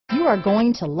you are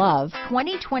going to love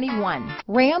 2021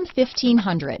 Ram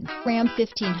 1500. Ram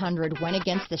 1500 went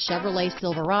against the Chevrolet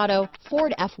Silverado,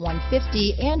 Ford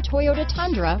F-150, and Toyota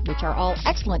Tundra, which are all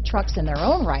excellent trucks in their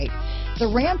own right. The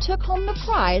Ram took home the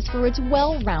prize for its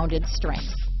well-rounded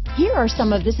strengths. Here are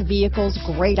some of this vehicle's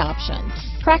great options: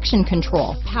 traction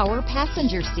control, power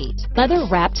passenger seat,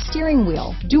 leather-wrapped steering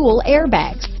wheel, dual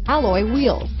airbags, alloy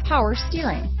wheels, power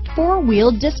steering,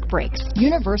 four-wheel disc brakes,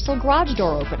 universal garage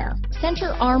door opener,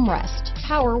 center armrest,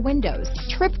 power windows,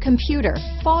 trip computer,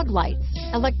 fog lights,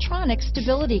 electronic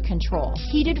stability control,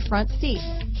 heated front seats,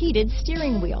 heated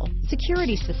steering wheel,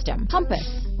 security system, compass,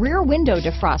 rear window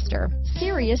defroster,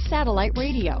 Sirius satellite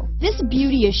radio. This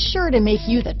beauty is sure to make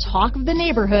you the talk of the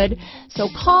neighborhood, so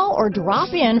call or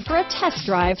drop in for a test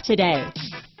drive today.